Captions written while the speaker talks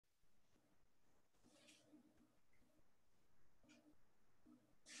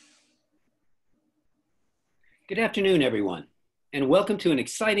Good afternoon, everyone, and welcome to an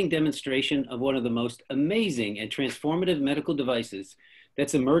exciting demonstration of one of the most amazing and transformative medical devices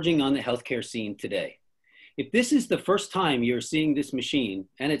that's emerging on the healthcare scene today. If this is the first time you're seeing this machine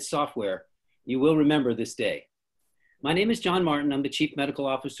and its software, you will remember this day. My name is John Martin. I'm the Chief Medical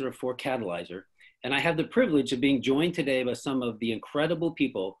Officer of Catalyzer, and I have the privilege of being joined today by some of the incredible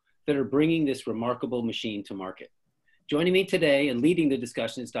people that are bringing this remarkable machine to market. Joining me today and leading the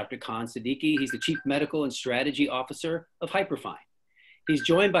discussion is Dr. Khan Siddiqui. He's the Chief Medical and Strategy Officer of Hyperfine. He's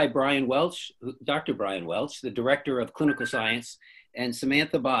joined by Dr. Brian Welch, the Director of Clinical Science, and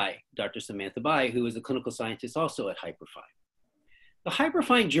Samantha Bai, Dr. Samantha Bai, who is a clinical scientist also at Hyperfine. The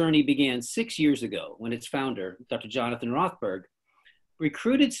Hyperfine journey began 6 years ago when its founder, Dr. Jonathan Rothberg,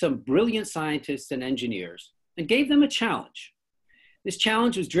 recruited some brilliant scientists and engineers and gave them a challenge. This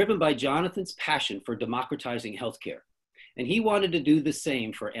challenge was driven by Jonathan's passion for democratizing healthcare, and he wanted to do the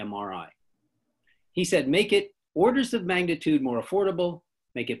same for MRI. He said, make it orders of magnitude more affordable,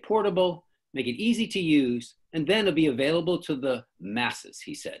 make it portable, make it easy to use, and then it'll be available to the masses,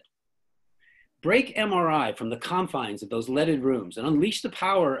 he said. Break MRI from the confines of those leaded rooms and unleash the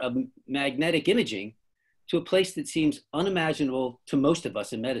power of magnetic imaging to a place that seems unimaginable to most of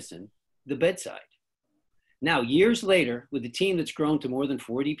us in medicine, the bedside. Now, years later, with a team that's grown to more than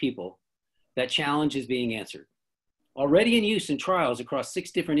 40 people, that challenge is being answered. Already in use in trials across 6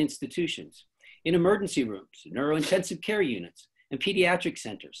 different institutions, in emergency rooms, neurointensive care units, and pediatric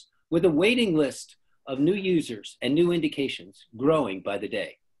centers, with a waiting list of new users and new indications growing by the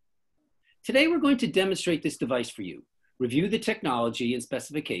day. Today, we're going to demonstrate this device for you, review the technology and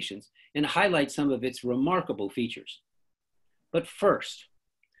specifications, and highlight some of its remarkable features. But first,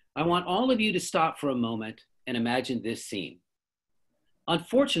 I want all of you to stop for a moment and imagine this scene.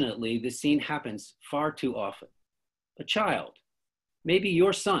 Unfortunately, this scene happens far too often. A child, maybe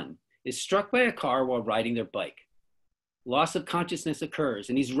your son, is struck by a car while riding their bike. Loss of consciousness occurs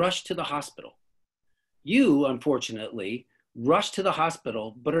and he's rushed to the hospital. You, unfortunately, rush to the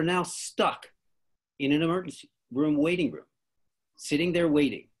hospital but are now stuck in an emergency room waiting room, sitting there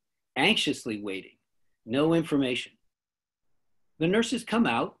waiting, anxiously waiting, no information. The nurses come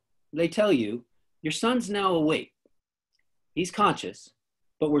out, they tell you, your son's now awake. He's conscious,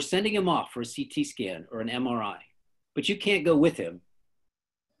 but we're sending him off for a CT scan or an MRI. But you can't go with him.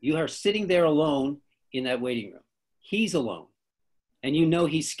 You are sitting there alone in that waiting room. He's alone, and you know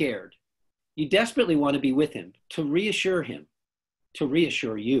he's scared. You desperately want to be with him, to reassure him, to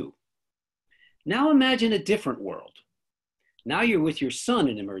reassure you. Now imagine a different world. Now you're with your son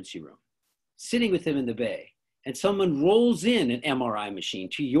in an emergency room, sitting with him in the bay, and someone rolls in an MRI machine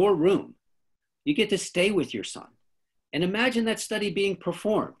to your room. You get to stay with your son. And imagine that study being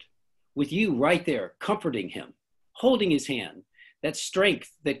performed with you right there, comforting him, holding his hand, that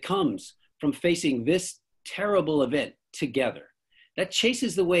strength that comes from facing this terrible event together, that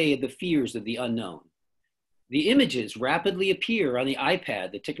chases away the fears of the unknown. The images rapidly appear on the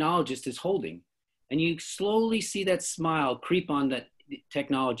iPad the technologist is holding, and you slowly see that smile creep on that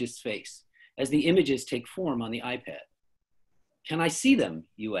technologist's face as the images take form on the iPad. Can I see them,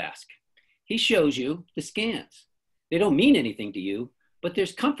 you ask? He shows you the scans. They don't mean anything to you, but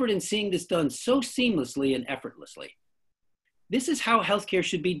there's comfort in seeing this done so seamlessly and effortlessly. This is how healthcare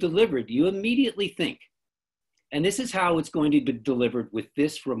should be delivered, you immediately think. And this is how it's going to be delivered with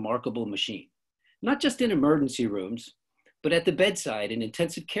this remarkable machine. Not just in emergency rooms, but at the bedside in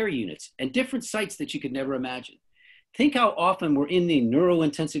intensive care units and different sites that you could never imagine. Think how often we're in the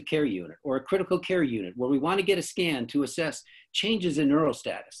neurointensive care unit or a critical care unit where we want to get a scan to assess changes in neural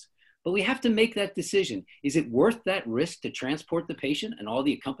status. But we have to make that decision. Is it worth that risk to transport the patient and all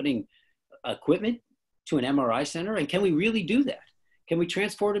the accompanying equipment to an MRI center? And can we really do that? Can we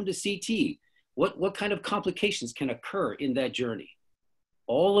transport them to CT? What kind of complications can occur in that journey?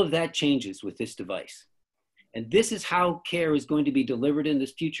 All of that changes with this device. And this is how care is going to be delivered in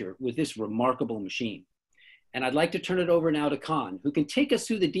this future with this remarkable machine. And I'd like to turn it over now to Khan, who can take us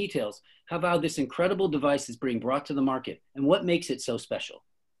through the details of how this incredible device is being brought to the market and what makes it so special.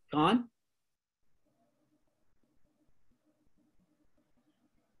 Khan?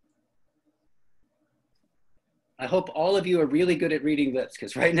 I hope all of you are really good at reading lips,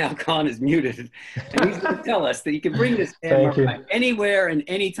 because right now Khan is muted. And he's going to tell us that you can bring this MRI anywhere and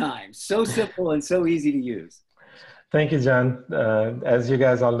anytime. So simple and so easy to use. Thank you, John. As you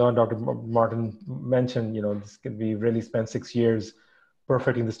guys all know, Dr. Martin mentioned, we really spent 6 years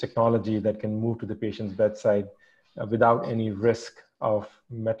perfecting this technology that can move to the patient's bedside without any risk of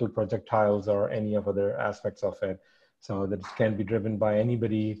metal projectiles or any of other aspects of it. So that it can be driven by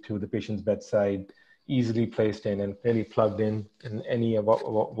anybody to the patient's bedside, easily placed in and clearly plugged in any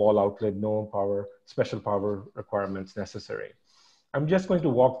wall outlet, no power, special power requirements necessary. I'm just going to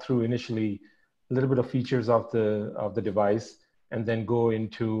walk through initially a little bit of features of the device and then go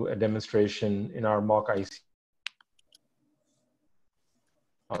into a demonstration in our mock IC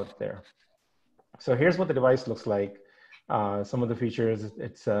out there. So here's what the device looks like. Some of the features,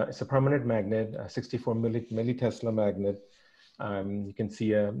 it's a permanent magnet, a 64 millitesla magnet. You can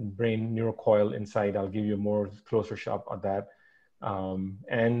see a brain neurocoil inside. I'll give you a more closer shot of that.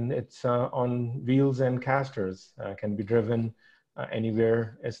 And it's on wheels and casters, can be driven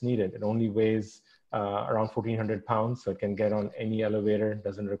anywhere as needed. It only weighs around 1,400 pounds, so it can get on any elevator,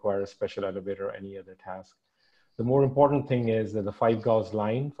 doesn't require a special elevator or any other task. The more important thing is that the 5 gauge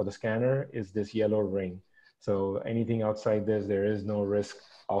line for the scanner is this yellow ring. So anything outside this, there is no risk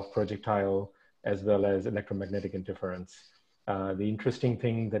of projectile as well as electromagnetic interference. The interesting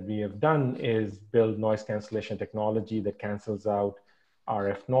thing that we have done is build noise cancellation technology that cancels out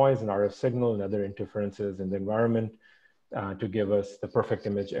RF noise and RF signal and other interferences in the environment to give us the perfect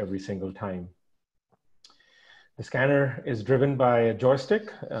image every single time. The scanner is driven by a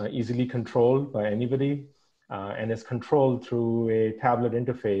joystick, easily controlled by anybody, and is controlled through a tablet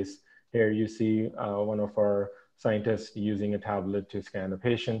interface. Here you see one of our scientists using a tablet to scan a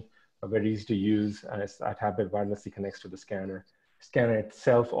patient. Very easy to use, as a tablet wirelessly connects to the scanner. Scanner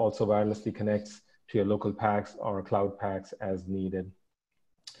itself also wirelessly connects to your local PACS or cloud PACS as needed.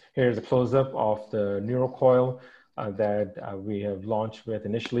 Here's a close-up of the neurocoil that we have launched with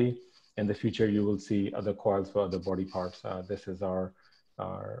initially. In the future, you will see other coils for other body parts. This is our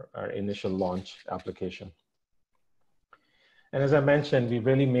initial launch application. And as I mentioned, we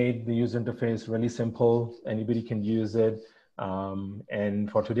really made the user interface really simple. Anybody can use it.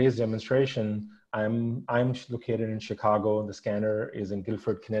 And for today's demonstration, I'm located in Chicago. The scanner is in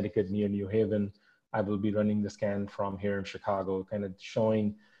Guilford, Connecticut, near New Haven. I will be running the scan from here in Chicago, kind of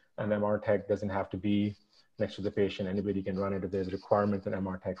showing an MR tech doesn't have to be next to the patient. Anybody can run it. If there's a requirement that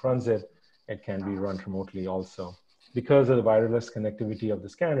MR tech runs it, it can be run remotely also. Because of the wireless connectivity of the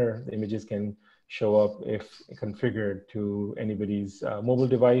scanner, the images can show up if configured to anybody's mobile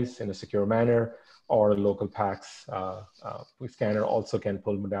device in a secure manner, or a local PACS scanner also can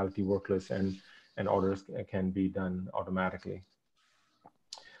pull modality worklist and orders can be done automatically.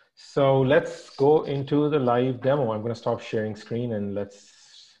 So let's go into the live demo. I'm going to stop sharing screen and let's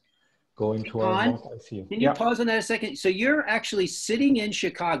go into our mock ICU. Can you pause on that a second? So you're actually sitting in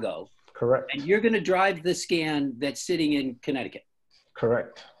Chicago. Correct. And you're going to drive the scan that's sitting in Connecticut.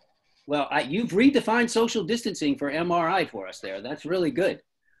 Correct. Well, you've redefined social distancing for MRI for us there. That's really good.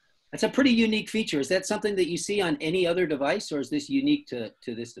 That's a pretty unique feature. Is that something that you see on any other device, or is this unique to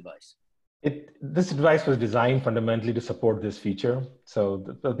this device? This device was designed fundamentally to support this feature. So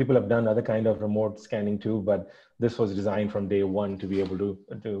people have done other kind of remote scanning too, but this was designed from day one to be able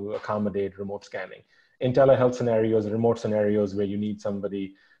to accommodate remote scanning. In telehealth scenarios, remote scenarios where you need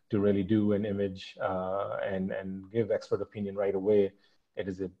somebody to really do an image and give expert opinion right away, it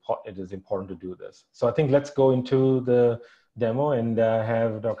is important to do this. So I think let's go into the demo and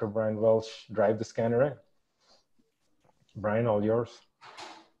have Dr. Brian Welch drive the scanner in. Brian, all yours.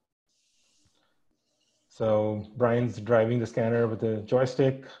 So Brian's driving the scanner with a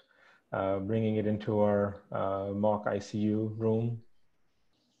joystick, bringing it into our mock ICU room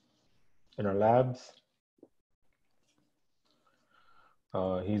in our labs.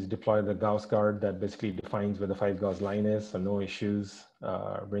 He's deployed the Gauss guard that basically defines where the 5 gauge line is, so no issues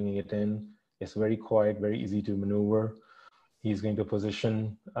bringing it in. It's very quiet, very easy to maneuver. He's going to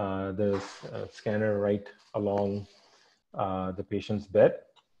position the scanner right along the patient's bed.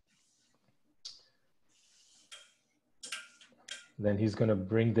 Then he's going to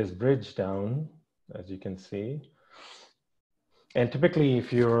bring this bridge down, as you can see. And typically,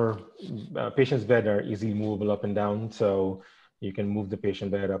 if your patient's bed are easily movable up and down, so you can move the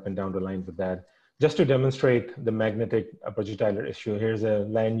patient bed up and down the line with that. Just to demonstrate the magnetic projectile issue, here's a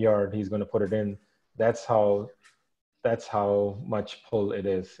lanyard. He's going to put it in. That's how much pull it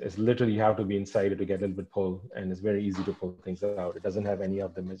is. It's literally, you have to be inside it to get a little bit pull, and it's very easy to pull things out. It doesn't have any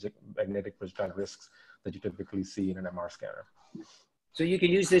of the magnetic projectile risks that you typically see in an MR scanner. So you can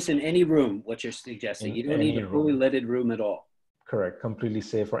use this in any room, what you're suggesting. You don't need a fully leaded room at all. Correct. Completely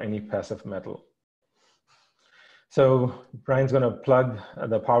safe for any passive metal. So Brian's going to plug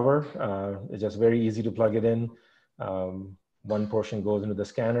the power. It's just very easy to plug it in. One portion goes into the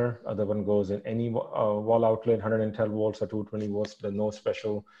scanner, other one goes in any wall outlet, 110 volts or 220 volts. There's no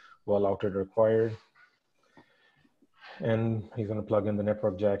special wall outlet required. And he's going to plug in the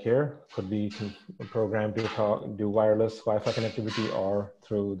network jack here. Could be programmed to do wireless Wi-Fi connectivity or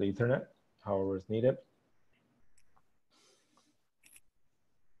through the Ethernet. however is needed.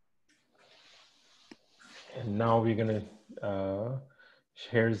 And now we're going to,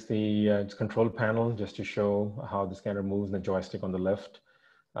 here's the control panel just to show how the scanner moves and the joystick on the left.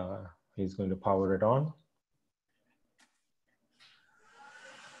 He's going to power it on.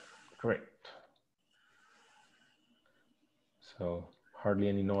 Great. So hardly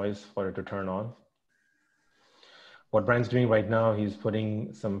any noise for it to turn on. What Brian's doing right now, he's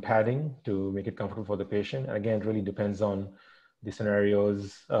putting some padding to make it comfortable for the patient. And again, it really depends on the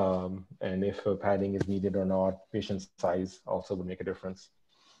scenarios and if padding is needed or not. Patient size also would make a difference.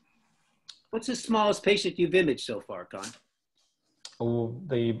 What's the smallest patient you've imaged so far, Con? Oh,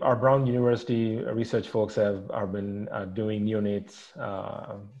 our Brown University research folks have been doing neonates.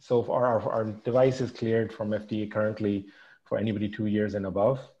 So far, our device is cleared from FDA currently for anybody 2 years and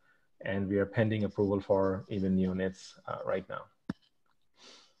above. And we are pending approval for even neonates right now.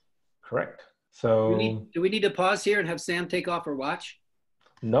 Correct. So do we need to pause here and have Sam take off her watch?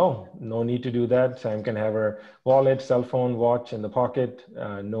 No need to do that. Sam can have her wallet, cell phone, watch in the pocket.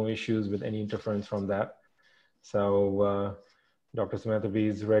 No issues with any interference from that. So Dr. Samantha B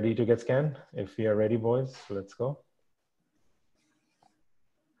is ready to get scanned. If we are ready, boys, let's go.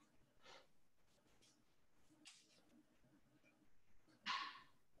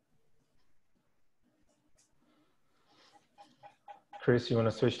 Chris, you want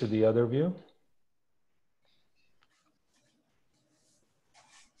to switch to the other view?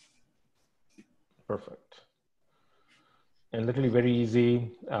 Perfect. And literally very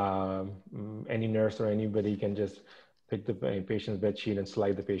easy. Any nurse or anybody can just pick the patient's bed sheet and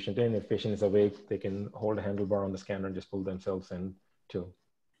slide the patient in. If patient is awake, they can hold a handlebar on the scanner and just pull themselves in too.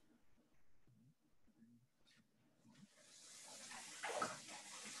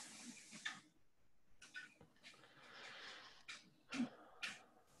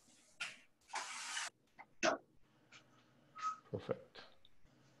 Perfect.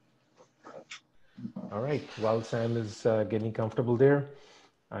 All right, while Sam is getting comfortable there,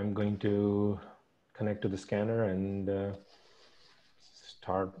 I'm going to connect to the scanner and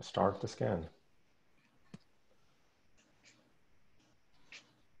start the scan.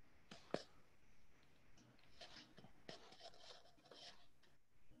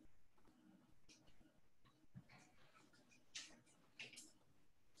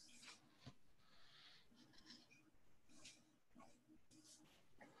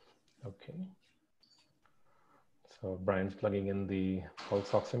 Okay. So Brian's plugging in the pulse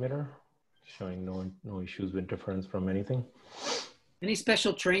oximeter, showing no issues with interference from anything. Any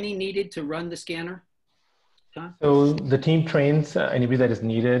special training needed to run the scanner, John? So the team trains anybody that is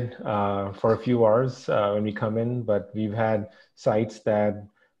needed for a few hours when we come in, but we've had sites that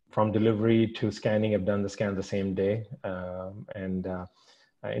from delivery to scanning have done the scan the same day.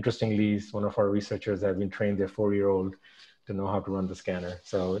 Interestingly, one of our researchers have been trained their 4-year-old to know how to run the scanner.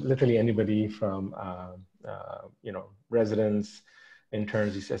 So literally anybody from residents,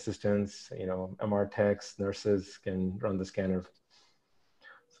 interns, assistants, MR techs, nurses can run the scanner.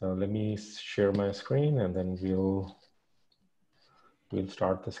 So let me share my screen and then we'll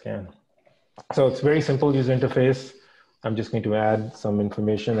start the scan. So it's very simple user interface. I'm just going to add some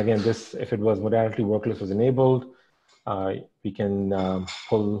information. Again, if it was modality worklist was enabled, we can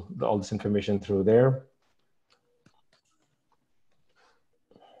pull all this information through there.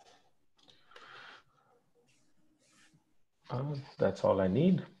 That's all I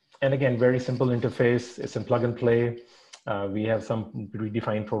need. And again, very simple interface. It's a plug and play. We have some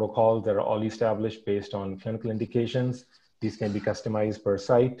predefined protocols that are all established based on clinical indications. These can be customized per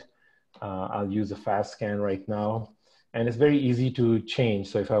site. I'll use a fast scan right now. And it's very easy to change.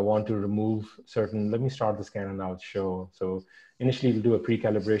 So if I want to remove certain, let me start the scan and I'll show. So initially we'll do a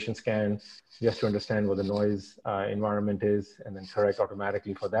pre-calibration scan just to understand what the noise environment is and then correct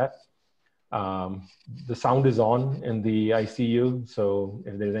automatically for that. The sound is on in the ICU. So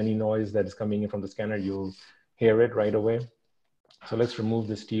if there's any noise that is coming in from the scanner, you'll hear it right away. So let's remove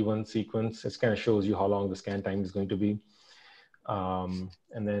this T1 sequence. It kind of shows you how long the scan time is going to be. And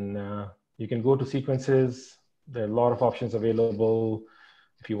then you can go to sequences. There are a lot of options available.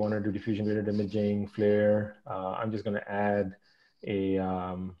 If you want to do diffusion graded imaging, FLAIR, I'm just going to add a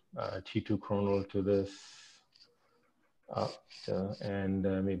T2 chronal to this. And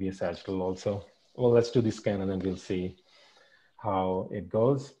maybe a sagittal also. Well, let's do the scan and then we'll see how it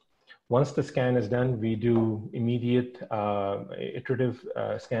goes. Once the scan is done, we do immediate iterative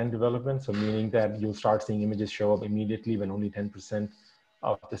scan development. So meaning that you'll start seeing images show up immediately when only 10%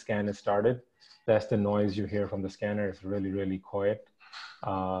 of the scan is started. That's the noise you hear from the scanner. It's really, really quiet.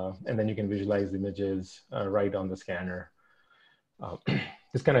 And then you can visualize the images right on the scanner.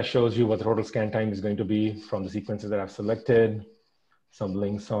 This kind of shows you what the total scan time is going to be from the sequences that I've selected. Some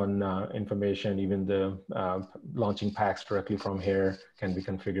links on information, even the launching packs directly from here can be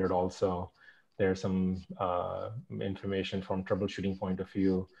configured also. There's some information from troubleshooting point of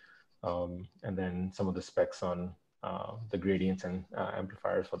view, and then some of the specs on the gradients and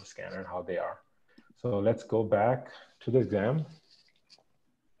amplifiers for the scanner and how they are. So let's go back to the exam.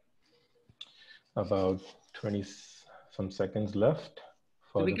 About 20 some seconds left.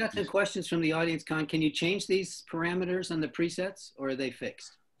 So we got some questions from the audience, Con. Can you change these parameters on the presets, or are they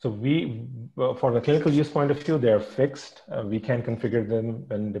fixed? So for the clinical use point of view, they're fixed. We can configure them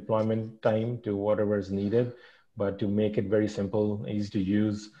in deployment time to whatever is needed, but to make it very simple, easy to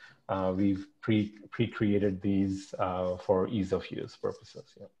use, we've pre-created these for ease of use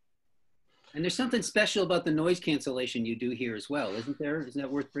purposes. Yeah. And there's something special about the noise cancellation you do here as well, isn't there? Isn't that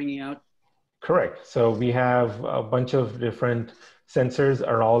worth bringing out? Correct. So we have a bunch of different sensors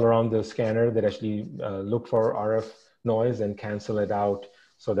are all around the scanner that actually look for RF noise and cancel it out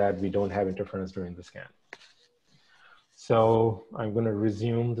so that we don't have interference during the scan. So I'm going to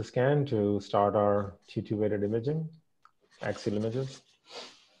resume the scan to start our T2 weighted imaging, axial images.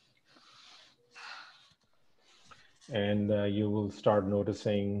 And you will start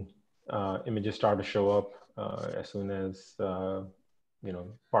noticing images start to show up as soon as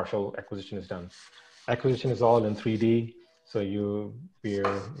partial acquisition is done. Acquisition is all in 3D, so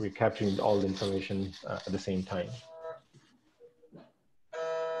we're capturing all the information at the same time.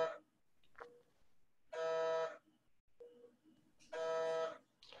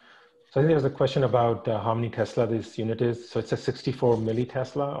 So I think there's a question about how many Tesla this unit is. So it's a 64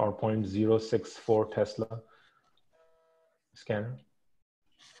 millitesla or 0.064 Tesla scanner.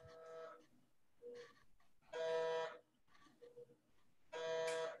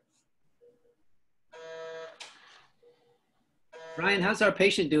 Ryan, how's our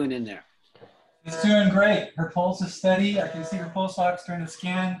patient doing in there? She's doing great. Her pulse is steady. I can see her pulse ox during the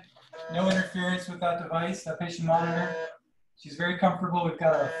scan. No interference with that device, that patient monitor. She's very comfortable. We've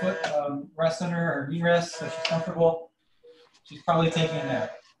got our foot rest under her, knee rest, so she's comfortable. She's probably taking a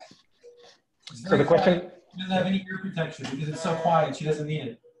nap. So the question... She doesn't have any ear protection because it's so quiet. She doesn't need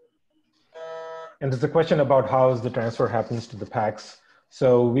it. And there's a question about how the transfer happens to the packs.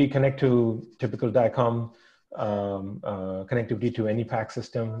 So we connect to typical DICOM connectivity to any pack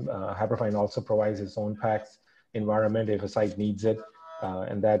system. Hyperfine also provides its own packs environment if a site needs it,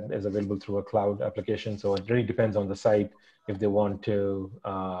 and that is available through a cloud application. So it really depends on the site if they want to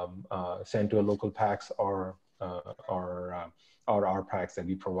send to a local packs or our packs that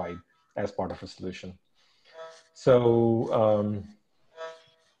we provide as part of a solution. So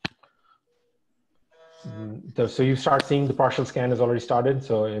so you start seeing the partial scan has already started.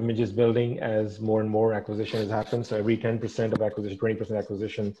 So image is building as more and more acquisition has happened. So every 10% of acquisition, 20%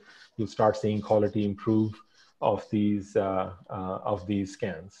 acquisition, you'll start seeing quality improve of these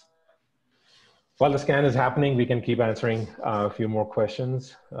scans. While the scan is happening, we can keep answering a few more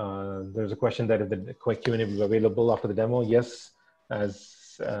questions. There's a question that if the Q&A will be available after the demo. Yes, as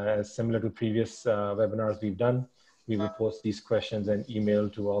similar to previous webinars we've done, we will post these questions and email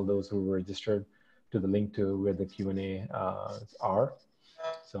to all those who were registered to the link to where the Q&A are.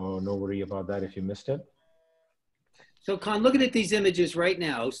 So no worry about that if you missed it. So Con, looking at these images right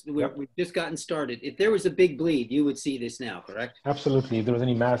now, we've just gotten started. If there was a big bleed, you would see this now, correct? Absolutely. If there was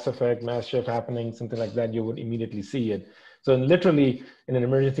any mass effect, mass shift happening, something like that, you would immediately see it. So literally in an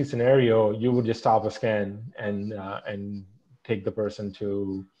emergency scenario, you would just stop a scan and take the person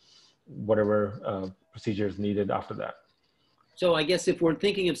to whatever procedure is needed after that. So I guess if we're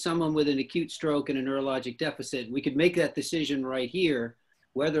thinking of someone with an acute stroke and a neurologic deficit, we could make that decision right here,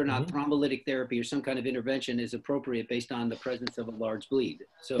 whether or not thrombolytic therapy or some kind of intervention is appropriate based on the presence of a large bleed.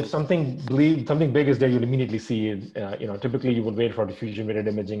 So if something big is there, you'll immediately see it. Typically you would wait for diffusion weighted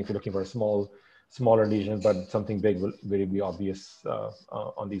imaging if you're looking for a smaller lesion, but something big will be obvious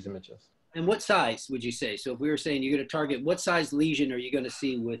on these images. And what size would you say? So if we were saying you're going to target, what size lesion are you going to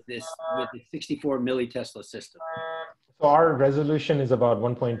see with the 64 millitesla system? So our resolution is about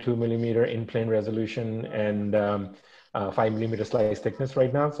 1.2 millimeter in plane resolution and 5 millimeter slice thickness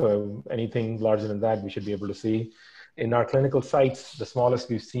right now. So anything larger than that, we should be able to see. In our clinical sites, the smallest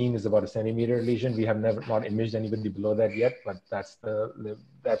we've seen is about a centimeter lesion. We have not imaged anybody below that yet, but that's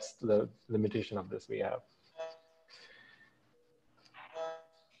the limitation of this we have.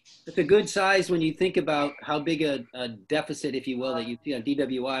 It's a good size when you think about how big a deficit, if you will, that you see on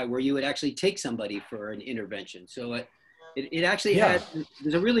DWI, where you would actually take somebody for an intervention. So it actually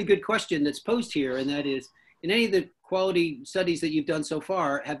there's a really good question that's posed here, and that is, in any of the quality studies that you've done so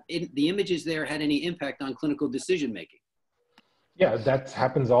far, have the images there had any impact on clinical decision making? Yeah, that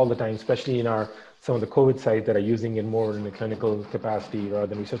happens all the time, especially in some of the COVID sites that are using it more in the clinical capacity rather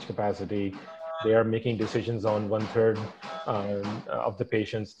than research capacity. They are making decisions on 1/3 of the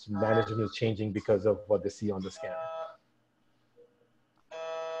patients. Management is changing because of what they see on the scan.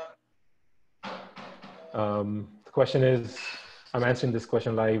 The question is, I'm answering this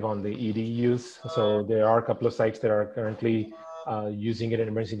question live on the ED use. So there are a couple of sites that are currently using it in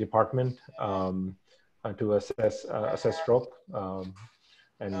emergency department to assess stroke.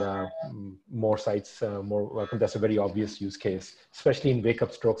 More sites, more welcome. That's a very obvious use case, especially in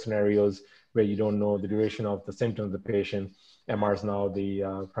wake-up stroke scenarios where you don't know the duration of the symptom of the patient. MR is now the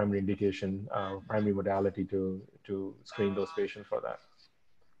primary indication, primary modality to screen those patients for that.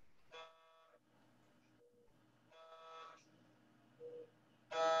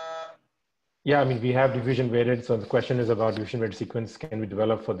 Yeah, I mean, we have diffusion weighted. So the question is about diffusion weighted sequence. Can we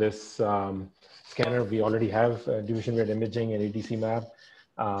develop for this scanner? We already have diffusion weighted imaging and ADC map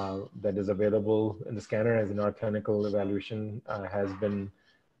that is available in the scanner, as in our clinical evaluation has been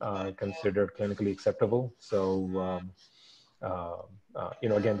considered clinically acceptable. So, you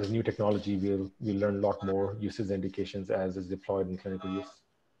know, again, this new technology, we'll learn a lot more uses and indications as is deployed in clinical use.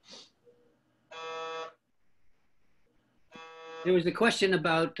 There was a question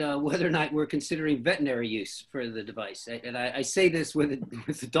about whether or not we're considering veterinary use for the device. And I say this with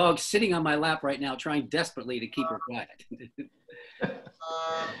the dog sitting on my lap right now, trying desperately to keep her quiet.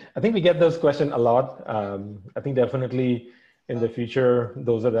 I think we get those questions a lot. I think definitely in the future,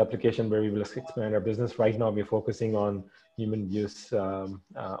 those are the applications where we will expand our business. Right now, we're focusing on human use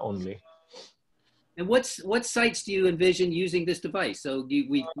only. And what sites do you envision using this device? So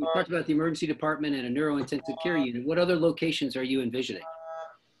we talked about the emergency department and a neurointensive care unit. What other locations are you envisioning?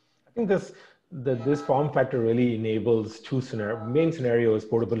 I think this form factor really enables two main scenarios: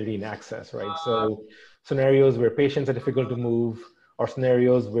 portability and access, right? So scenarios where patients are difficult to move, or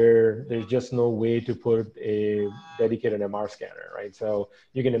scenarios where there's just no way to put a dedicated MR scanner, right? So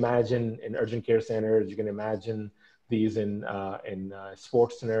you can imagine in urgent care centers, you can imagine these in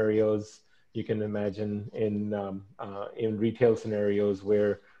sports scenarios. You can imagine in retail scenarios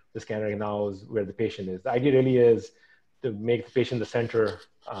where the scanner now is where the patient is. The idea really is to make the patient the center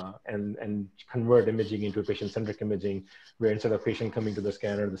and convert imaging into a patient-centric imaging, where instead of patient coming to the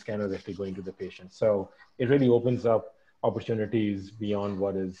scanner is actually going to the patient. So it really opens up opportunities beyond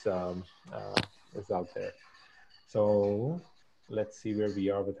what is out there. So let's see where we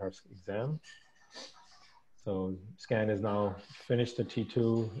are with our exam. So scan is now finished at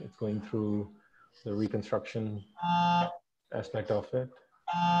T2. It's going through the reconstruction aspect of it.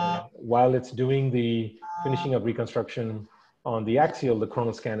 And while it's doing the finishing of reconstruction on the axial, the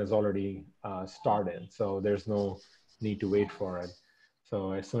coronal scan is already started. So there's no need to wait for it.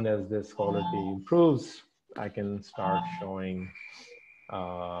 So as soon as this quality improves, I can start showing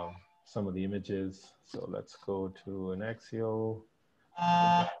some of the images. So let's go to an axial.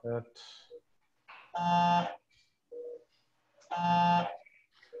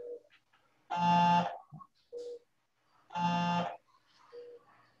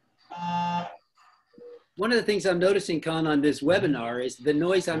 One of the things I'm noticing, Khan, on this webinar is the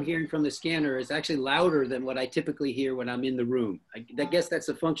noise I'm hearing from the scanner is actually louder than what I typically hear when I'm in the room. I guess that's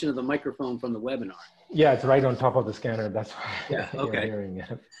a function of the microphone from the webinar. Yeah, it's right on top of the scanner. That's why okay. You're hearing it.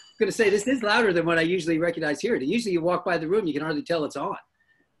 I was going to say, this is louder than what I usually recognize here. Usually you walk by the room, you can hardly tell it's on.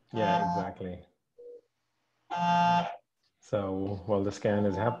 Yeah, exactly. So while the scan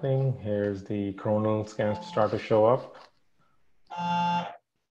is happening, here's the coronal scans start to show up.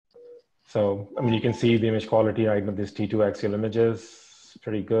 So, I mean, you can see the image quality right of these T2 axial images,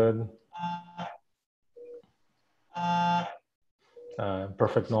 pretty good.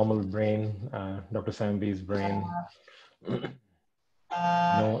 Perfect normal brain, Dr. Sambi's brain.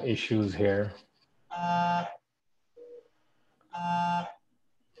 No issues here.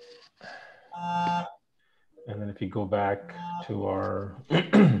 And then if you go back to our,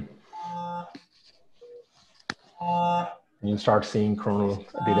 you start seeing coronal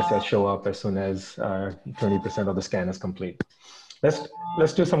data sets show up as soon as 20% of the scan is complete.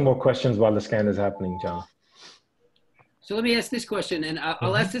 Let's do some more questions while the scan is happening, John. So let me ask this question, and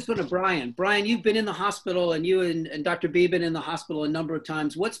I'll ask this one to Brian. Brian, you've been in the hospital, and you and Dr. B been in the hospital a number of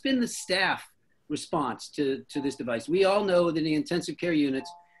times. What's been the staff response to this device? We all know that in the intensive care units,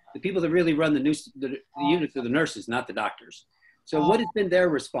 the people that really run the units are the nurses, not the doctors. So what has been their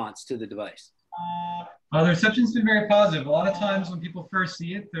response to the device? The reception's been very positive. A lot of times when people first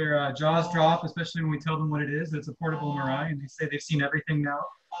see it, their jaws drop, especially when we tell them what it is. It's a portable MRI, and they say they've seen everything now.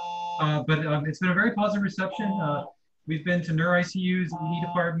 But it's been a very positive reception. We've been to neuro ICUs, ED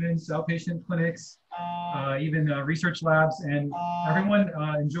departments, outpatient clinics, even research labs, and everyone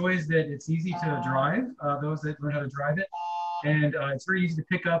enjoys that it's easy to drive, those that learn how to drive it, and it's very easy to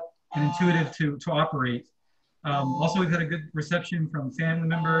pick up and intuitive to operate. Also, we've had a good reception from family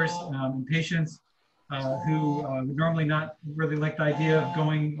members and patients who would normally not really like the idea of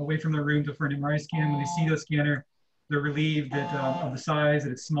going away from their room for an MRI scan. When they see the scanner, they're relieved that, of the size,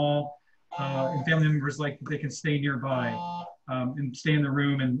 that it's small, and family members like that they can stay nearby and stay in the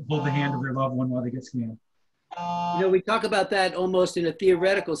room and hold the hand of their loved one while they get scanned. You know, we talk about that almost in a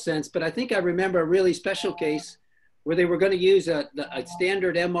theoretical sense, but I think I remember a really special case where they were going to use a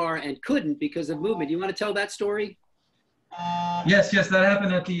standard MR and couldn't because of movement. You want to tell that story? Yes, that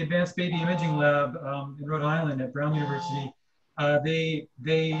happened at the Advanced Baby Imaging Lab in Rhode Island at Brown University. They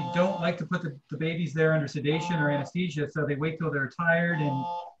don't like to put the babies there under sedation or anesthesia, so they wait till they're tired and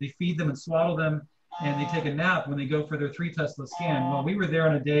they feed them and swaddle them, and they take a nap when they go for their 3 Tesla scan. Well, we were there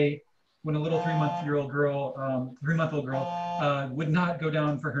on a day when a little 3-month-old girl would not go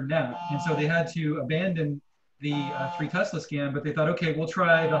down for her nap, and so they had to abandon the 3 Tesla scan, but they thought, okay, we'll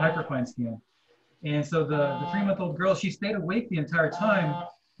try the Hyperfine scan. And so the 3-month-old girl, she stayed awake the entire time,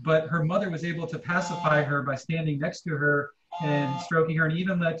 but her mother was able to pacify her by standing next to her and stroking her, and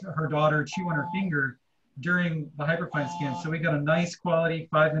even let her daughter chew on her finger during the Hyperfine scan. So we got a nice quality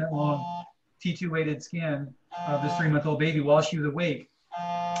 5-minute long T2 weighted scan of this 3-month-old baby while she was awake,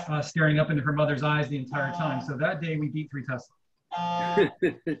 staring up into her mother's eyes the entire time. So that day we beat 3 Tesla.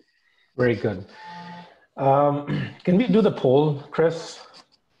 Very good. Can we do the poll, Chris?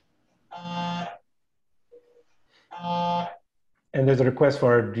 And there's a request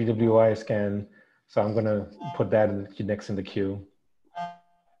for a DWI scan, so I'm going to put that next in the queue.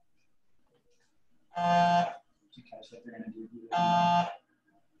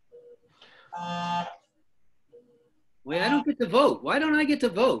 Wait, I don't get to vote. Why don't I get to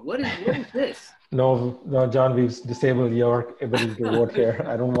vote? What is this? No, John, we've disabled your ability to vote here.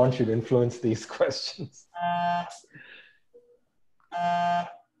 I don't want you to influence these questions.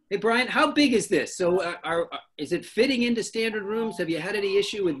 Hey, Brian, how big is this? So is it fitting into standard rooms? Have you had any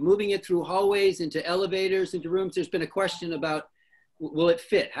issue with moving it through hallways, into elevators, into rooms? There's been a question about, will it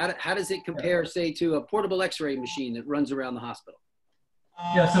fit? How does it compare, say, to a portable x-ray machine that runs around the hospital?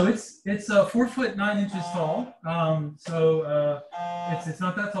 Yeah, so it's 4 foot 9 inches tall. It's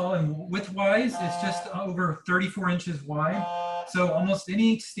not that tall, and width-wise, it's just over 34 inches wide. So almost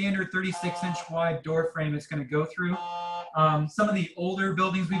any standard 36-inch wide door frame it's going to go through. Some of the older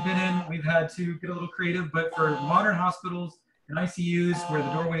buildings we've been in, we've had to get a little creative, but for modern hospitals and ICUs where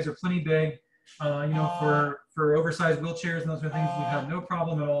the doorways are plenty big, for oversized wheelchairs and those sort of things, we've had no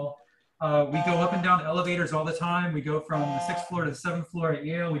problem at all. We go up and down elevators all the time. We go from the 6th floor to the 7th floor at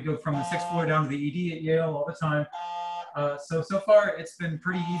Yale. We go from the 6th floor down to the ED at Yale all the time. So far, it's been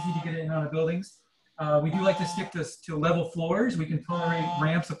pretty easy to get in and out of buildings. We do like to stick to level floors. We can tolerate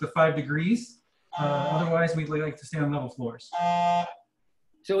ramps up to 5 degrees. Otherwise, we like to stay on level floors.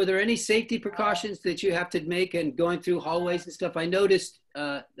 So are there any safety precautions that you have to make and going through hallways and stuff? I noticed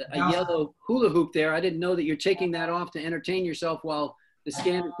a yellow hula hoop there. I didn't know that you're taking that off to entertain yourself while the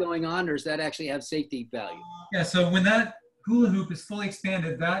scan is going on, or does that actually have safety value? Yeah, so when that hula hoop is fully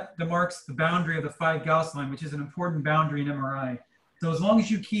expanded, that demarks the boundary of the 5 Gauss line, which is an important boundary in MRI. So as long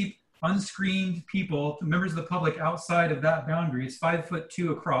as you keep unscreened people, members of the public outside of that boundary, it's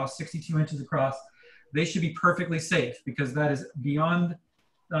 5'2" across, 62 inches across, they should be perfectly safe because that is beyond,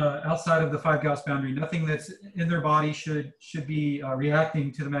 outside of the 5 Gauss boundary. Nothing that's in their body should be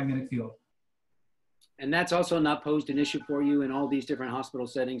reacting to the magnetic field. And that's also not posed an issue for you in all these different hospital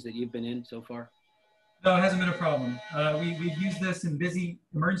settings that you've been in so far? No, it hasn't been a problem. We've used this in busy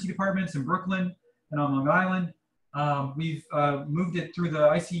emergency departments in Brooklyn and on Long Island. We've moved it through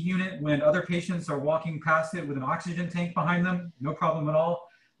the IC unit when other patients are walking past it with an oxygen tank behind them. No problem at all.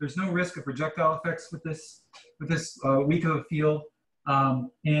 There's no risk of projectile effects with this weak of a field.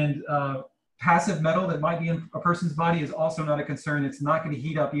 Passive metal that might be in a person's body is also not a concern. It's not going to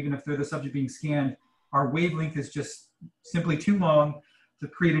heat up even if they're the subject being scanned. Our wavelength is just simply too long to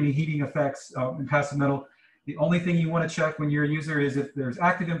create any heating effects in passive metal. The only thing you want to check when you're a user is if there's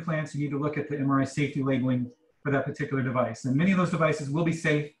active implants, you need to look at the MRI safety labeling for that particular device. And many of those devices will be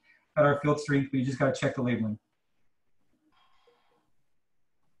safe at our field strength, but you just got to check the labeling.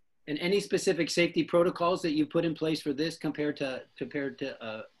 And any specific safety protocols that you put in place for this compared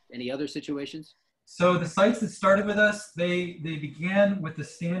to any other situations? So the sites that started with us, they began with the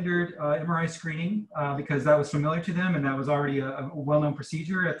standard MRI screening because that was familiar to them and that was already a well-known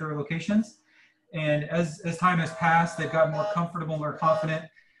procedure at their locations. And as time has passed, they've gotten more comfortable, more confident.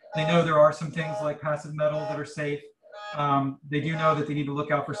 They know there are some things like passive metal that are safe. They do know that they need to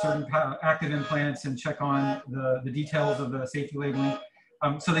look out for certain active implants and check on the details of the safety labeling.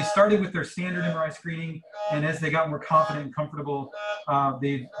 So they started with their standard MRI screening, and as they got more confident and comfortable,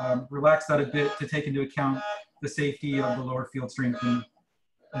 they've relaxed that a bit to take into account the safety of the lower field strength and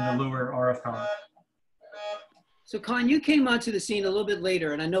the lower RF power. So Con, you came onto the scene a little bit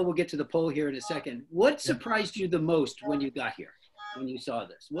later, and I know we'll get to the poll here in a second. What surprised you the most when you got here, when you saw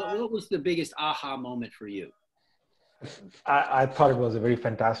this? What was the biggest aha moment for you? I thought it was a very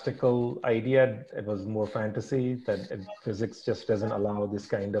fantastical idea. It was more fantasy that physics just doesn't allow this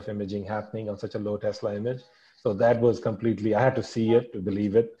kind of imaging happening on such a low Tesla image. So that was completely, I had to see it to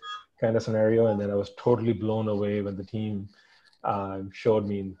believe it kind of scenario. And then I was totally blown away when the team showed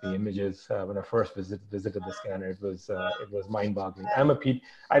me the images when I first visited the scanner. It was mind-boggling.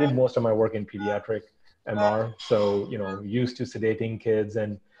 I did most of my work in pediatric MR, so used to sedating kids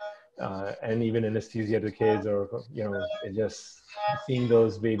and even anesthesia to kids, or it just seeing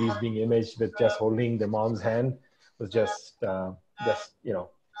those babies being imaged with just holding their mom's hand was just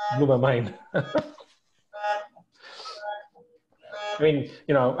blew my mind. I mean,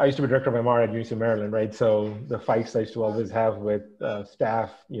 I used to be director of MR at University of Maryland, right? So the fights I used to always have with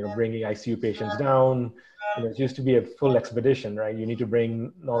staff, bringing ICU patients down, it used to be a full expedition, right? You need to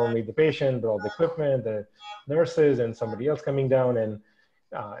bring not only the patient, but all the equipment, the nurses, and somebody else coming down, and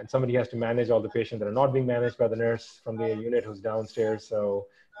somebody has to manage all the patients that are not being managed by the nurse from the unit who's downstairs. So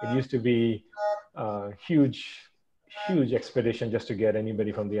it used to be a huge expedition just to get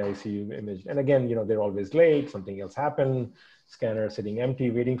anybody from the ICU image. And again, they're always late, something else happened, scanner sitting empty,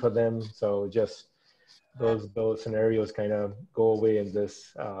 waiting for them. So just those scenarios kind of go away in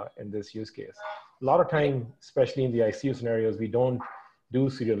this use case. A lot of time, especially in the ICU scenarios, we don't do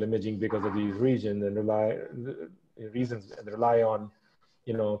serial imaging because of these reasons and rely on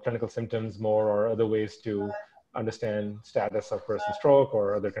clinical symptoms more, or other ways to understand status of person's stroke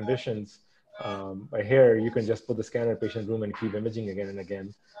or other conditions. But here, you can just put the scanner in the patient room and keep imaging again and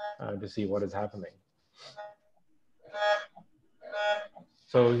again to see what is happening.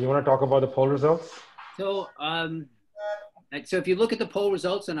 So you want to talk about the poll results? So, so if you look at the poll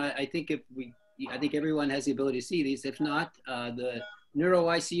results, and I think I think everyone has the ability to see these. If not, the Neuro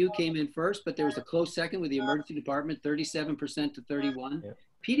ICU came in first, but there was a close second with the emergency department, 37% to 31. Yeah.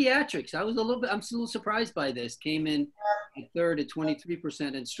 Pediatrics, I'm a little surprised by this, came in at third at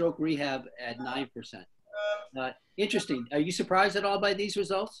 23%, and stroke rehab at 9%. Interesting. Are you surprised at all by these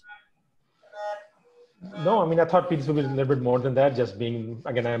results? No, I mean, I thought peds would be a little bit more than that, just being,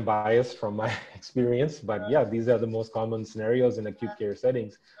 again, I'm biased from my experience, but yeah, these are the most common scenarios in acute care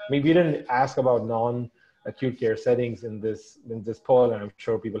settings. I mean, we didn't ask about non-acute care settings in this poll, and I'm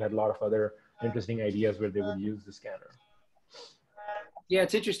sure people had a lot of other interesting ideas where they would use the scanner. Yeah,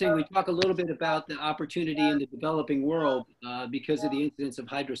 it's interesting. We talk a little bit about the opportunity in the developing world because of the incidence of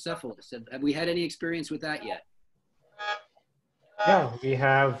hydrocephalus. Have we had any experience with that yet? Yeah, we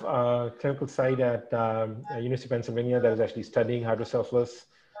have a clinical site at University of Pennsylvania that is actually studying hydrocephalus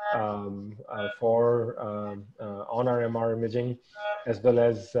on our MR imaging, as well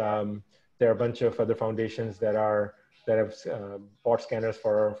as there are a bunch of other foundations that have bought scanners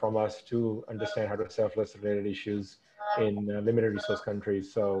from us to understand hydrocephalus related issues in limited resource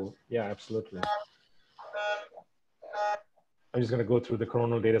countries. So yeah, absolutely. I'm just going to go through the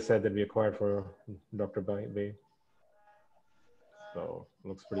coronal data set that we acquired for Dr. Bay. So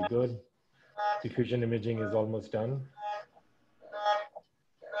looks pretty good. Diffusion imaging is almost done.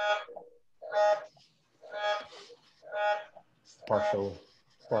 Partial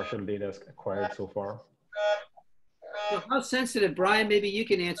data acquired so far. So how sensitive, Brian, maybe you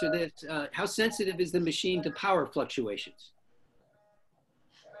can answer this. How sensitive is the machine to power fluctuations?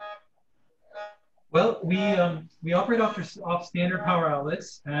 Well, we operate off standard power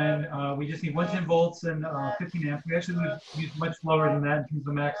outlets, and we just need 10 volts and 15 amps. We actually use much lower than that in terms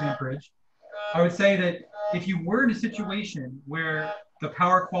of max amperage. I would say that if you were in a situation where the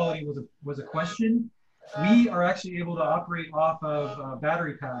power quality was a question, we are actually able to operate off of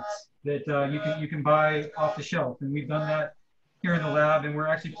battery packs that you can buy off the shelf, and we've done that here in the lab, and we're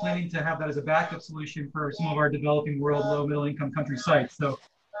actually planning to have that as a backup solution for some of our developing world low middle income country sites. So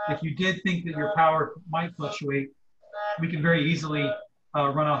if you did think that your power might fluctuate, we can very easily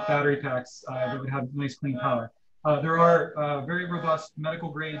run off battery packs that would have nice clean power. There are very robust medical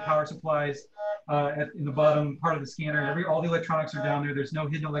grade power supplies in the bottom part of the scanner. All the electronics are down there. There's no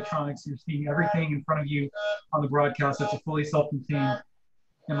hidden electronics. You're seeing everything in front of you on the broadcast. That's a fully self-contained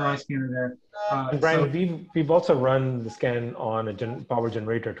MRI scanner there. And Brian, we've also run the scan on a power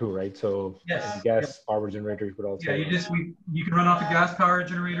generator too, right? So yes, gas power generator you could also. Yeah, you can run off a gas power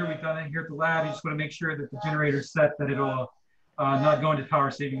generator. We've done it here at the lab. You just want to make sure that the generator's set, that it'll not go into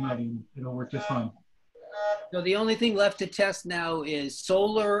power saving mode. It'll work just fine. So the only thing left to test now is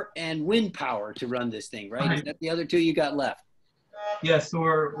solar and wind power to run this thing, right? Is that the other two you got left? Yes, so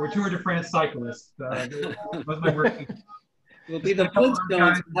we're Tour de France cyclists. Those my work. Will be the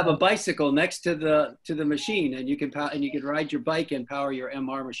Flintstones have a bicycle next to the machine, and you can ride your bike and power your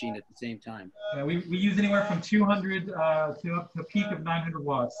MR machine at the same time. Yeah, we use anywhere from 200 to up to a peak of 900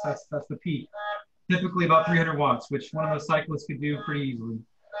 watts. That's the peak. Typically about 300 watts, which one of those cyclists could do pretty easily.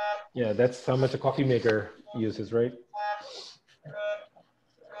 Yeah, that's how much a coffee maker uses, right?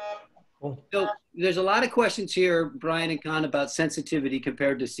 Cool. So there's a lot of questions here, Brian and Con, about sensitivity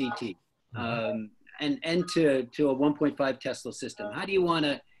compared to CT. And to a 1.5 Tesla system. How do you want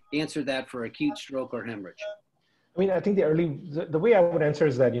to answer that for acute stroke or hemorrhage? I mean, I think the way I would answer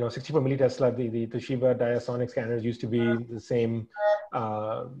is that, 64 millitesla, the Toshiba Diasonic scanners used to be the same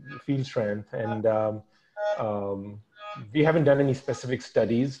field strength. And we haven't done any specific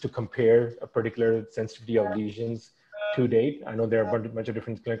studies to compare a particular sensitivity of lesions to date. I know there are a bunch of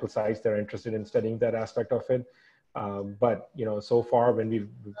different clinical sites that are interested in studying that aspect of it. But so far when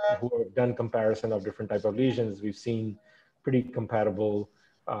who have done comparison of different type of lesions, we've seen pretty comparable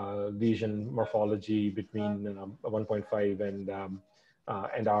lesion morphology between 1.5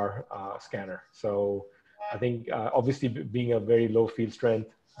 and our scanner. So I think obviously being a very low field strength,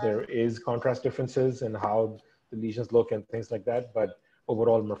 there is contrast differences in how the lesions look and things like that. But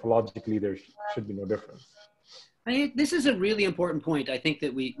overall morphologically, there should be no difference. This is a really important point I think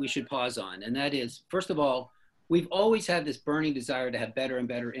that we should pause on, and that is, first of all, we've always had this burning desire to have better and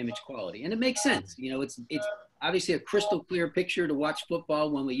better image quality. And it makes sense. It's obviously a crystal clear picture to watch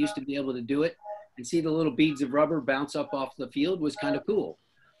football when we used to be able to do it and see the little beads of rubber bounce up off the field was kind of cool.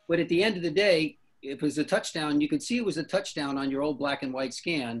 But at the end of the day, if it was a touchdown, you could see it was a touchdown on your old black and white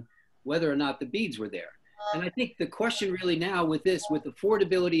scan, whether or not the beads were there. And I think the question really now with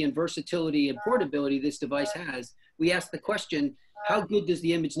affordability and versatility and portability this device has, we ask the question, how good does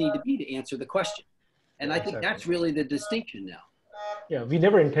the image need to be to answer the question? And I think that's really the distinction now. Yeah, we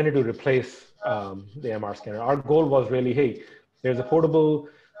never intended to replace the MR scanner. Our goal was really, hey, there's a portable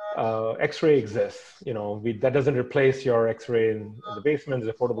X-ray exists. That doesn't replace your X-ray in the basement.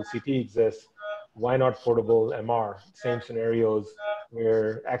 There's a portable CT exists. Why not portable MR? Same scenarios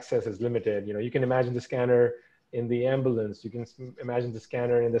where access is limited. You can imagine the scanner in the ambulance. You can imagine the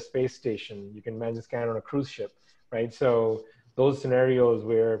scanner in the space station. You can imagine the scanner on a cruise ship, right? So those scenarios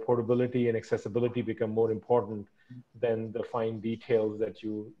where portability and accessibility become more important than the fine details that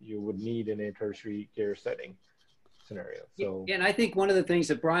you would need in a tertiary care setting scenario. So, and I think one of the things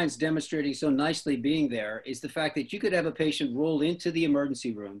that Brian's demonstrating so nicely being there is the fact that you could have a patient roll into the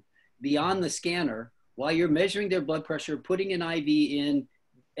emergency room beyond the scanner while you're measuring their blood pressure, putting an IV in,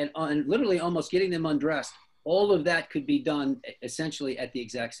 and literally almost getting them undressed. All of that could be done essentially at the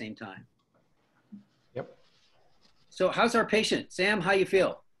exact same time. Yep. So how's our patient? Sam, how you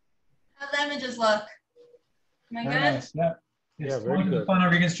feel? How the images look? Am I good? Nice. Yeah. It's very good. Fun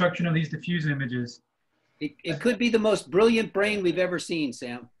reconstruction of these diffuse images. It could be the most brilliant brain we've ever seen,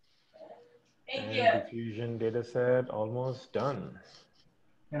 Sam. Thank you. Diffusion data set almost done.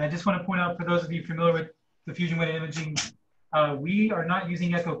 And I just want to point out for those of you familiar with diffusion weighted imaging, we are not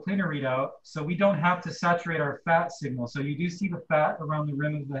using echo planar readout, so we don't have to saturate our fat signal. So you do see the fat around the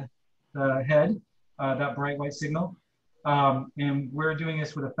rim of the head, that bright white signal. And we're doing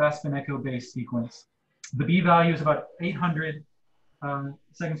this with a fast spin echo based sequence. The B value is about 800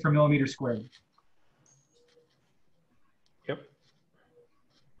 seconds per millimeter squared. Yep.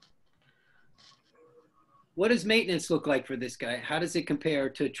 What does maintenance look like for this guy? How does it compare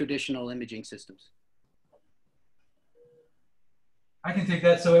to traditional imaging systems? I can take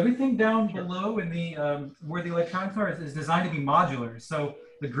that. So everything down below in the where the electronics are is designed to be modular. So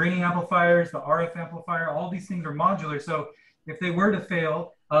the grading amplifiers, the RF amplifier, all these things are modular. So if they were to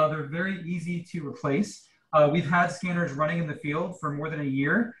fail, they're very easy to replace. We've had scanners running in the field for more than a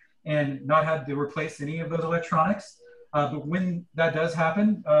year and not had to replace any of those electronics. But when that does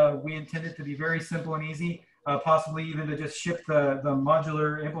happen, we intend it to be very simple and easy, possibly even to just ship the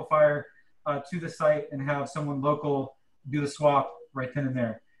modular amplifier to the site and have someone local do the swap right then and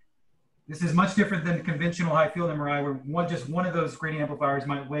there. This is much different than conventional high field MRI where just one of those grading amplifiers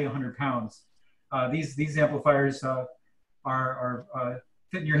might weigh 100 pounds. These amplifiers fit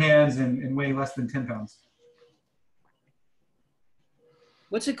in your hands and weigh less than 10 pounds.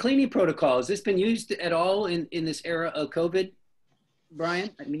 What's a cleaning protocol? Has this been used at all in this era of COVID?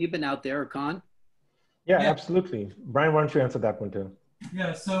 Brian? I mean, you've been out there, or Con? Yeah, Yeah. absolutely. Brian, why don't you answer that one too?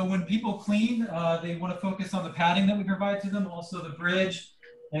 Yeah, so when people clean, they want to focus on the padding that we provide to them, also the bridge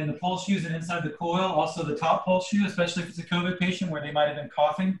and the pulse shoes and inside the coil, also the top pulse shoe, especially if it's a COVID patient where they might have been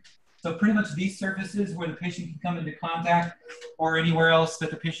coughing. So pretty much these surfaces where the patient can come into contact or anywhere else that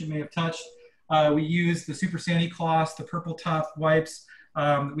the patient may have touched. We use the Super Sandy cloths, the purple top wipes.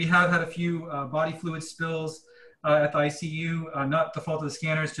 We have had a few body fluid spills at the ICU, not the fault of the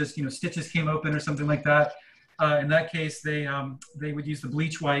scanners, just stitches came open or something like that. In that case, they would use the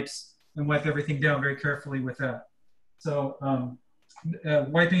bleach wipes and wipe everything down very carefully with that. So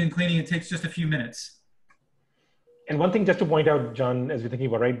wiping and cleaning, it takes just a few minutes. And one thing just to point out, John, as we're thinking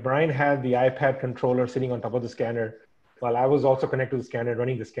about, right, Brian had the iPad controller sitting on top of the scanner while I was also connected to the scanner,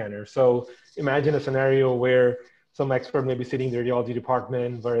 running the scanner. So imagine a scenario where some expert may be sitting in the radiology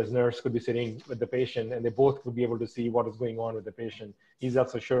department, whereas nurse could be sitting with the patient, and they both would be able to see what is going on with the patient. He's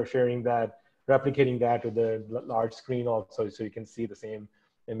also sharing that, replicating that to the large screen also, so you can see the same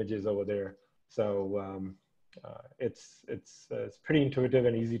images over there. So it's pretty intuitive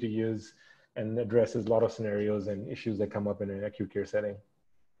and easy to use, and addresses a lot of scenarios and issues that come up in an acute care setting.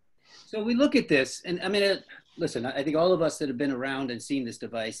 So we look at this, and I mean, listen, I think all of us that have been around and seen this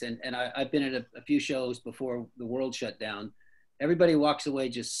device, and I've been at a few shows before the world shut down, everybody walks away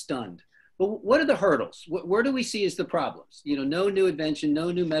just stunned. But what are the hurdles? Where do we see as the problems? No new invention,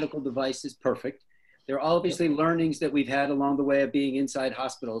 no new medical device is perfect. There are obviously learnings that we've had along the way of being inside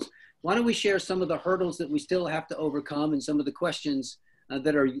hospitals. Why don't we share some of the hurdles that we still have to overcome and some of the questions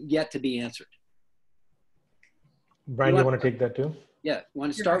that are yet to be answered? Brian, you want to take that too? Yeah,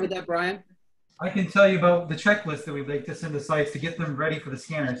 want to start with that, Brian? I can tell you about the checklist that we like to send to sites to get them ready for the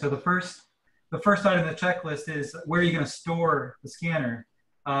scanner. So the first item in the checklist is where are you going to store the scanner?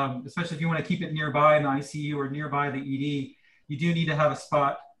 Especially if you want to keep it nearby in the ICU or nearby the ED, you do need to have a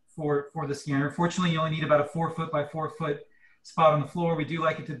spot for the scanner. Fortunately, you only need about a 4 foot by 4 foot spot on the floor. We do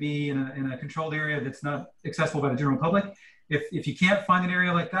like it to be in a controlled area that's not accessible by the general public. If you can't find an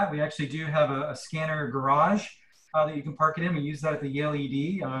area like that, we actually do have a scanner garage that you can park it in. We use that at the Yale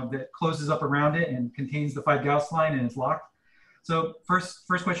ED that closes up around it and contains the 5 Gauss line and it's locked. So first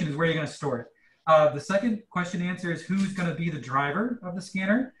question is where are you going to store it? The second question to answer is who's going to be the driver of the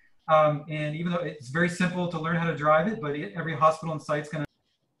scanner. And even though it's very simple to learn how to drive it, but every hospital and site's going to.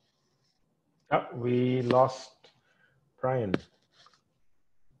 Oh, we lost Brian.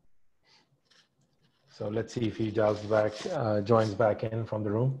 So let's see if he joins back in from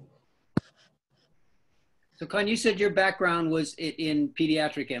the room. So Con, you said your background was in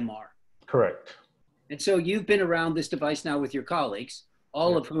pediatric MR. Correct. And so you've been around this device now with your colleagues,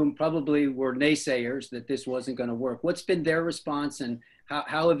 all of whom probably were naysayers that this wasn't going to work. What's been their response, and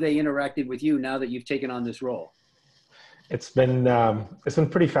how have they interacted with you now that you've taken on this role? It's been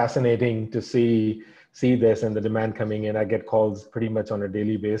pretty fascinating to see this and the demand coming in. I get calls pretty much on a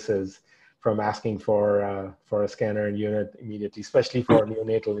daily basis from asking for a scanner and unit immediately, especially for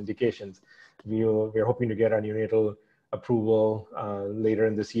neonatal indications. We're hoping to get our neonatal approval later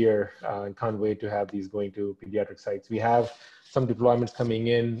in this year, and can't wait to have these going to pediatric sites. We have some deployments coming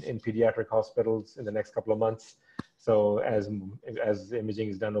in pediatric hospitals in the next couple of months. So as imaging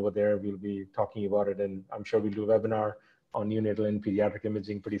is done over there, we'll be talking about it, and I'm sure we'll do a webinar on neonatal and pediatric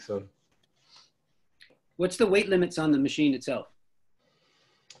imaging pretty soon. What's the weight limits on the machine itself?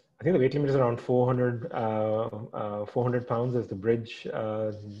 I think the weight limit is around 400 pounds as the bridge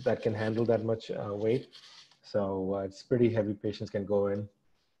that can handle that much weight. So it's pretty heavy. Patients can go in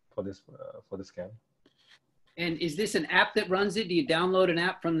for the scan. And is this an app that runs it? Do you download an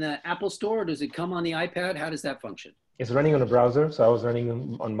app from the Apple Store, or does it come on the iPad? How does that function? It's running on a browser. So I was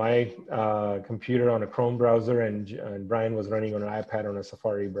running on my computer on a Chrome browser, and Brian was running on an iPad on a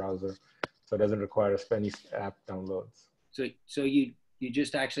Safari browser. So it doesn't require any app downloads. So you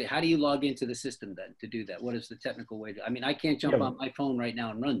just actually, how do you log into the system then to do that? What is the technical way to, I mean, I can't jump on my phone right now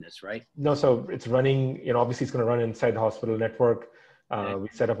and run this, right? No, so it's running, obviously it's going to run inside the hospital network. We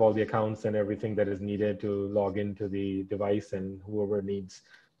set up all the accounts and everything that is needed to log into the device, and whoever needs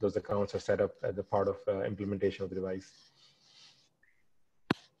those accounts are set up as a part of implementation of the device.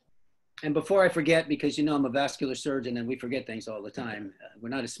 And before I forget, because I'm a vascular surgeon and we forget things all the time, we're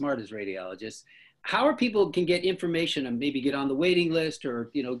not as smart as radiologists. How are people can get information and maybe get on the waiting list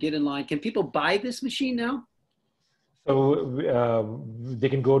or, get in line? Can people buy this machine now? So they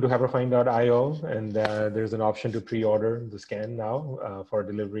can go to hyperfine.io, and there's an option to pre-order the scan now for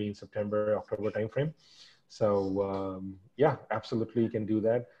delivery in September, October timeframe. So yeah, absolutely, you can do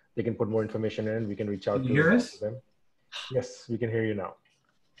that. They can put more information in. We can reach out to them. Yes, we can hear you now.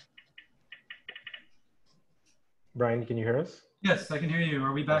 Brian, can you hear us? Yes, I can hear you.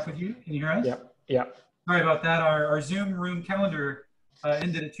 Are we back with you? Can you hear us? Yeah, yeah. Sorry about that. Our Zoom room calendar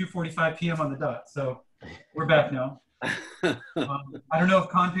ended at 2:45 p.m. on the dot, so we're back now. I don't know if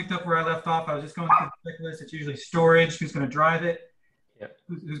Con picked up where I left off. I was just going through the checklist. It's usually storage, who's going to drive it, Yeah.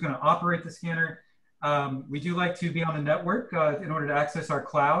 who's going to operate the scanner. We do like to be on the network in order to access our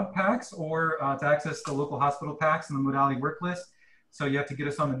cloud packs or to access the local hospital packs and the modality work list. So you have to get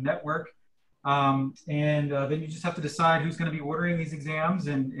us on the network. Then you just have to decide who's going to be ordering these exams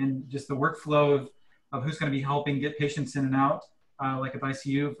and just the workflow of who's going to be helping get patients in and out, like at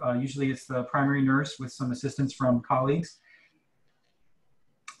ICU. Usually it's the primary nurse with some assistance from colleagues.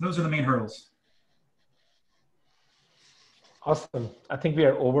 Those are the main hurdles. Awesome. I think we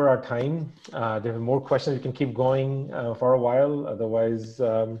are over our time. There are more questions. We can keep going for a while. Otherwise,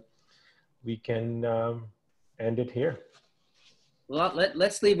 we can end it here. Well,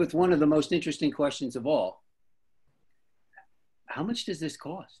 let's leave with one of the most interesting questions of all. How much does this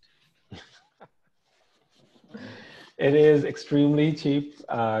cost? It is extremely cheap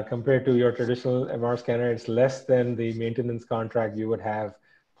compared to your traditional MR scanner. It's less than the maintenance contract you would have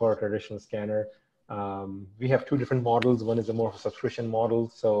for a traditional scanner. We have two different models. One is a more subscription model,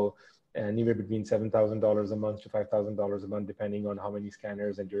 so anywhere between $7,000 a month to $5,000 a month, depending on how many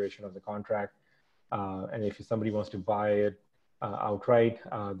scanners and duration of the contract. And if somebody wants to buy it outright,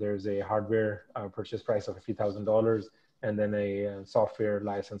 there's a hardware purchase price of $50,000 and then a software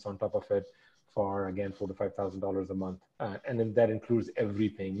license on top of it for, again, $4,000 to $5,000 a month. And then that includes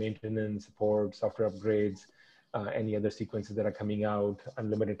everything: maintenance, support, software upgrades, any other sequences that are coming out,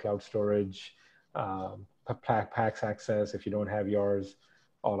 unlimited cloud storage, PACS access if you don't have yours,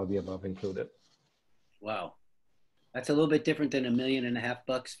 all of the above included. Wow. That's a little bit different than $1.5 million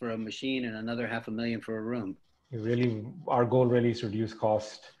for a machine and another $500,000 for a room. Really, our goal really is to reduce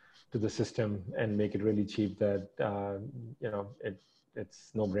cost to the system and make it really cheap that,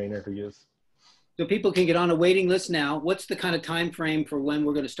 it's no-brainer to use. So people can get on a waiting list now. What's the kind of time frame for when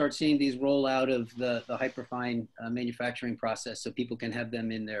we're going to start seeing these roll out of the Hyperfine manufacturing process so people can have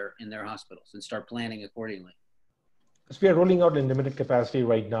them in their hospitals and start planning accordingly? So we are rolling out in limited capacity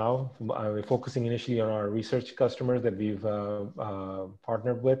right now. We're focusing initially on our research customers that we've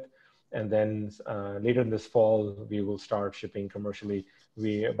partnered with. And then later in this fall, we will start shipping commercially.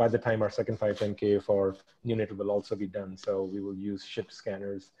 By the time our second 510K for unit will also be done. So we will use shipped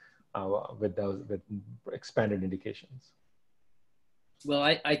scanners with expanded indications. Well,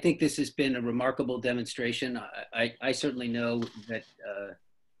 I think this has been a remarkable demonstration. I certainly know that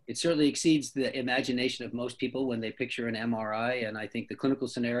it certainly exceeds the imagination of most people when they picture an MRI. And I think the clinical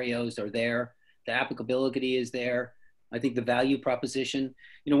scenarios are there. The applicability is there. I think the value proposition,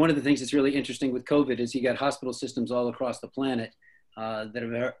 one of the things that's really interesting with COVID is you got hospital systems all across the planet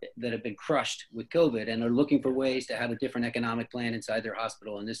that have been crushed with COVID and are looking for ways to have a different economic plan inside their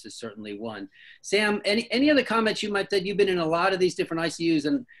hospital. And this is certainly one. Sam, any other comments you might that you've been in a lot of these different ICUs,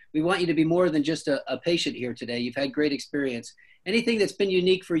 and we want you to be more than just a patient here today. You've had great experience. Anything that's been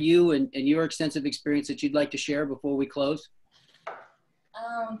unique for you and your extensive experience that you'd like to share before we close?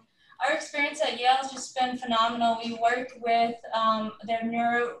 Our experience at Yale has just been phenomenal. We work with their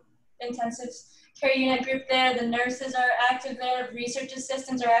neuro-intensive care unit group there. The nurses are active there. Research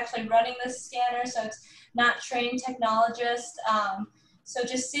assistants are actually running this scanner, so it's not trained technologists. So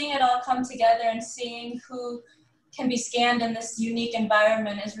just seeing it all come together and seeing who can be scanned in this unique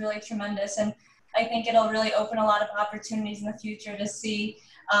environment is really tremendous. And I think it'll really open a lot of opportunities in the future to see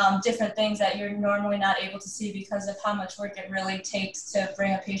different things that you're normally not able to see because of how much work it really takes to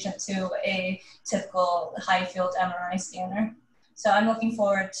bring a patient to a typical high field MRI scanner. So I'm looking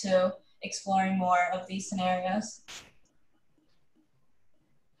forward to exploring more of these scenarios.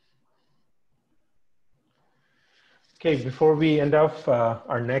 Okay, before we end off,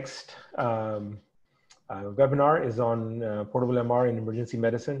 our next webinar is on portable MR in emergency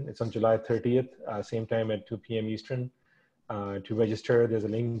medicine. It's on July 30th, same time at 2 p.m. Eastern. To register, there's a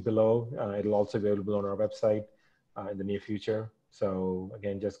link below. It'll also be available on our website in the near future. So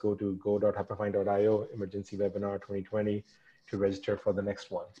again, just go to go.hyperfine.io, emergency webinar 2020 to register for the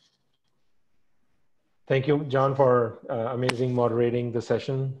next one. Thank you, John, for amazing moderating the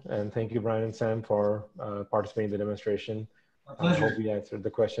session. And thank you, Brian and Sam, for participating in the demonstration. I hope we answered the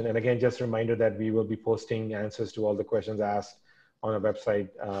question. And again, just a reminder that we will be posting answers to all the questions asked on our website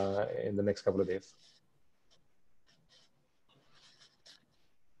in the next couple of days.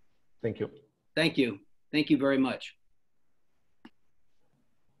 Thank you. Thank you. Thank you very much.